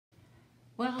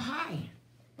Well, hi.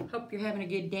 Hope you're having a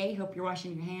good day. Hope you're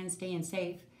washing your hands, staying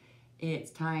safe. It's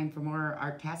time for more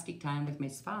Art-Tastic time with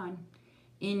Ms.Fawn.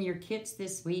 In your kits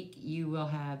this week, you will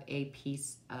have a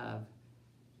piece of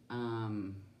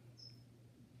a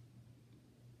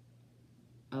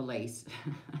lace.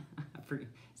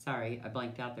 Sorry, I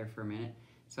blanked out there for a minute.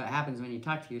 So it happens when you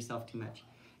talk to yourself too much.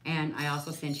 And I also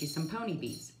sent you some pony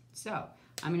beads. So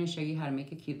I'm going to show you how to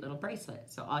make a cute little bracelet.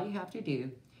 So all you have to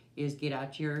do is get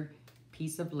out your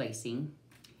piece of lacing,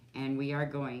 and we are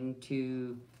going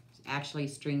to actually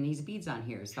string these beads on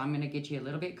here. So I'm going to get you a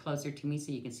little bit closer to me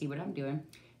so you can see what I'm doing.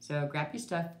 So grab your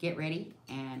stuff, get ready,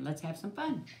 and let's have some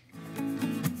fun.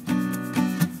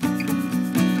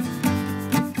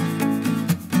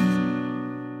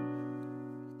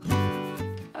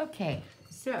 Okay,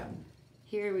 so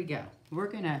here we go. We're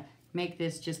going to make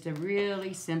this just a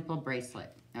really simple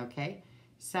bracelet, okay?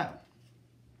 So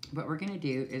what we're going to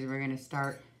do is we're going to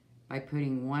start by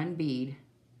putting one bead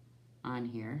on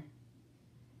here,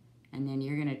 and then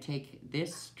you're going to take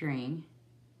this string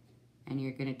and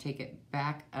you're going to take it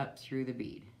back up through the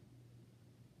bead.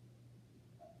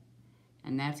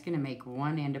 And that's going to make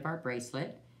one end of our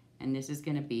bracelet, and this is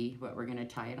going to be what we're going to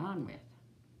tie it on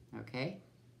with, okay?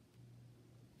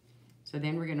 So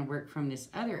then we're going to work from this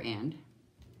other end,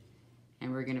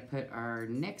 and we're going to put our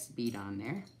next bead on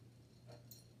there.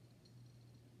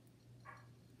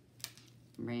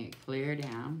 Bring it clear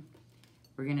down.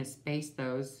 We're going to space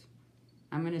those.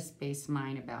 I'm going to space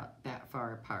mine about that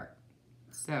far apart.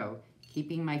 So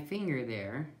keeping my finger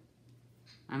there,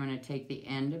 I'm going to take the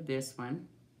end of this one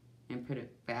and put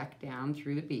it back down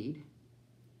through the bead,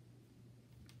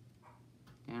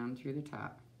 down through the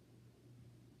top.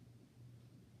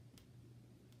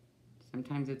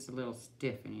 Sometimes it's a little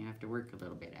stiff and you have to work a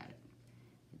little bit at it,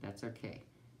 but that's okay.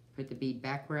 Put the bead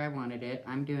back where I wanted it.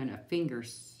 I'm doing a finger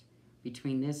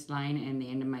between this line and the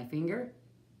end of my finger.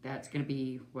 That's going to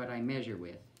be what I measure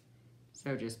with.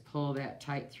 So just pull that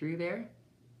tight through there,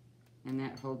 and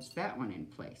that holds that one in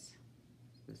place.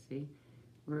 So see,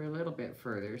 we're a little bit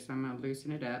further, so I'm going to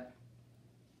loosen it up,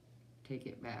 take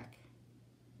it back,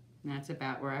 and that's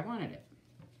about where I wanted it.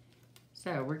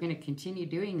 So we're going to continue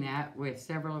doing that with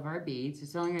several of our beads.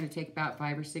 It's only going to take about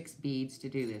 5 or 6 beads to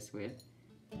do this with.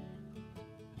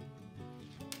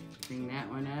 Bring that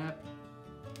one up.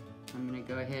 I'm going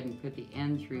to go ahead and put the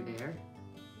end through there,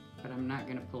 but I'm not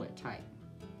going to pull it tight.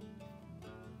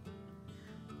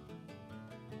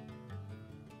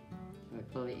 So I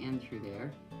pull the end through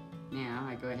there. Now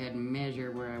I go ahead and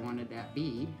measure where I wanted that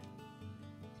bead,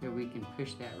 so we can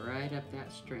push that right up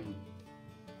that string.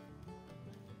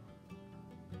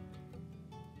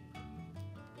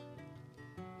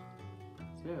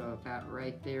 So about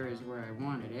right there is where I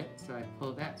wanted it, so I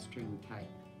pull that string tight.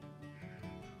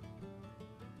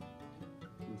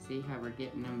 See how we're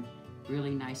getting them really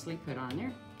nicely put on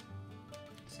there?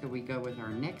 So we go with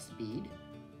our next bead.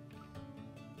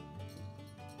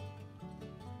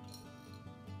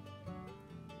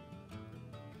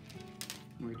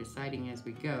 We're deciding as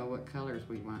we go what colors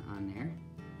we want on there.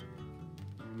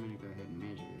 I'm going to go ahead and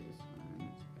measure this one.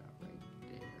 It's about right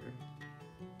there.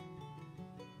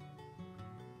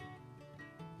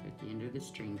 Put the end of the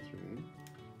string through.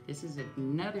 This is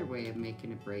another way of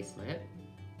making a bracelet.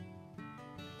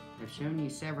 I've shown you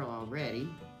several already.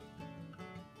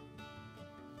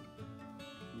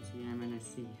 And see, I'm going to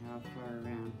see how far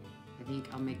around. I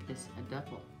think I'll make this a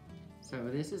double. So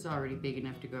this is already big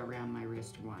enough to go around my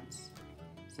wrist once.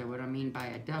 So what I mean by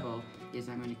a double is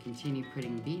I'm going to continue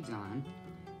putting beads on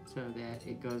so that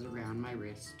it goes around my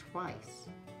wrist twice.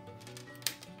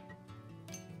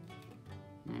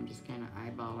 And I'm just kind of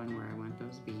eyeballing where I want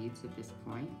those beads at this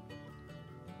point.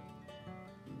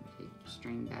 And take the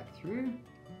string back through.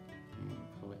 And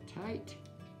pull it tight.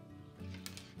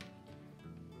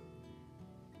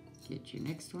 Get your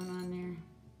next one on there.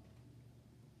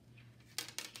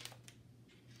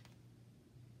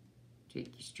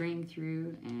 Take your string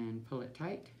through and pull it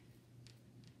tight.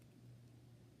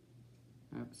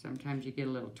 Oh, sometimes you get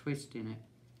a little twist in it.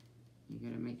 You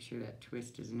got to make sure that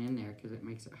twist isn't in there because it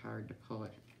makes it hard to pull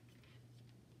it.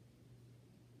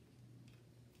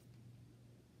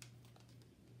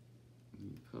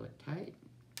 And you pull it tight.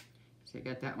 So I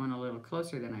got that one a little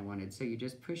closer than I wanted. So you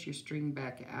just push your string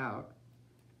back out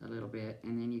a little bit,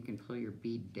 and then you can pull your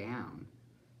bead down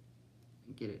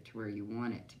and get it to where you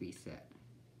want it to be set.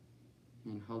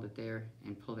 And hold it there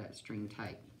and pull that string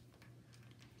tight.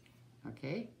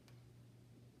 Okay?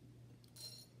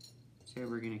 So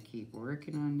we're going to keep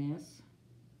working on this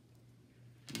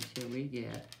until we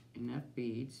get enough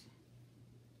beads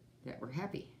that we're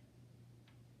happy.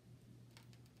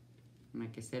 And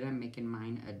like I said, I'm making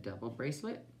mine a double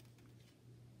bracelet.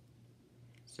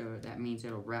 So that means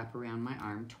it'll wrap around my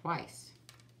arm twice.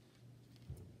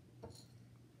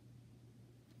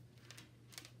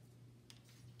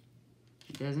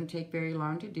 It doesn't take very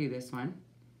long to do this one.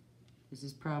 This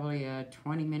is probably a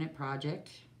 20-minute project,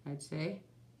 I'd say.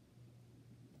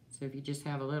 So if you just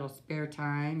have a little spare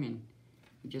time and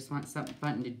you just want something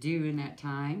fun to do in that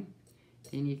time,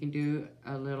 then you can do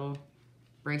a little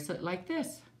bracelet like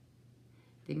this.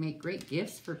 They make great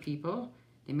gifts for people.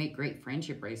 They make great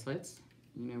friendship bracelets.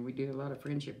 You know, we do a lot of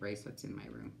friendship bracelets in my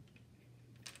room.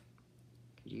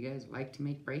 You guys like to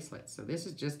make bracelets. So this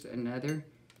is just another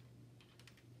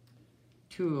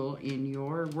tool in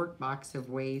your workbox of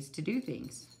ways to do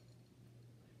things.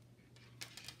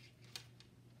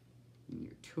 In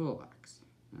your toolbox.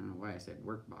 I don't know why I said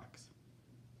workbox.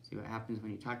 See what happens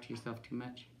when you talk to yourself too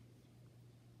much?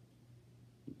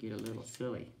 You get a little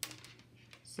silly.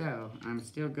 So I'm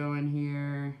still going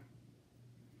here.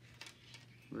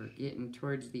 We're getting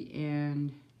towards the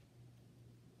end.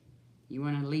 You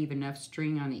want to leave enough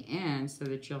string on the end so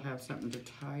that you'll have something to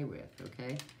tie with,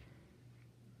 okay?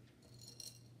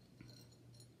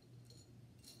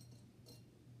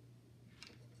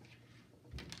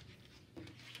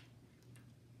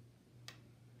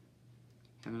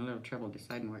 Having a little trouble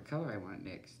deciding what color I want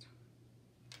next.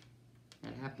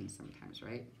 That happens sometimes,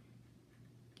 right?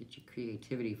 Get your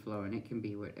creativity flowing. It can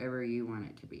be whatever you want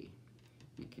it to be.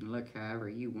 It can look however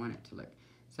you want it to look.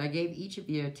 So I gave each of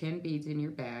you 10 beads in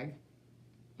your bag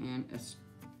and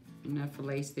enough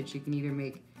lace that you can either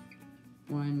make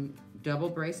one double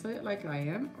bracelet like I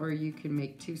am, or you can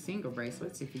make 2 single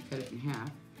bracelets if you cut it in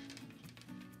half,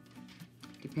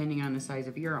 depending on the size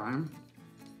of your arm.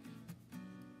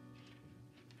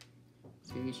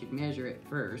 So you should measure it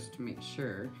first to make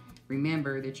sure.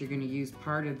 Remember that you're going to use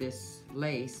part of this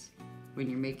lace when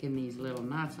you're making these little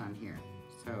knots on here.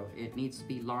 So it needs to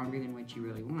be longer than what you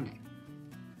really want it.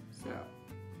 So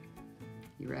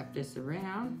you wrap this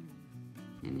around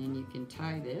and then you can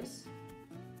tie this.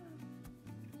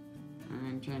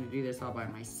 I'm trying to do this all by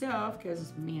myself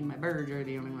because me and my bird are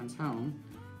the only ones home,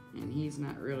 and he's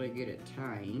not really good at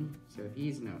tying, so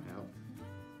he's no help.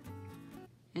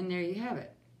 And there you have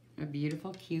it, a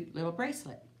beautiful, cute little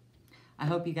bracelet. I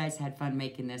hope you guys had fun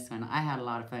making this one. I had a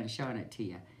lot of fun showing it to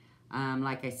you.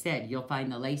 Like I said, you'll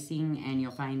find the lacing and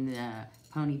you'll find the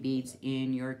pony beads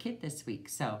in your kit this week.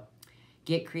 So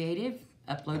get creative,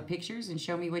 upload pictures, and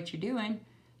show me what you're doing.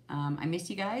 I miss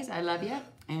you guys. I love you,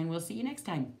 and we'll see you next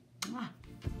time. Mwah.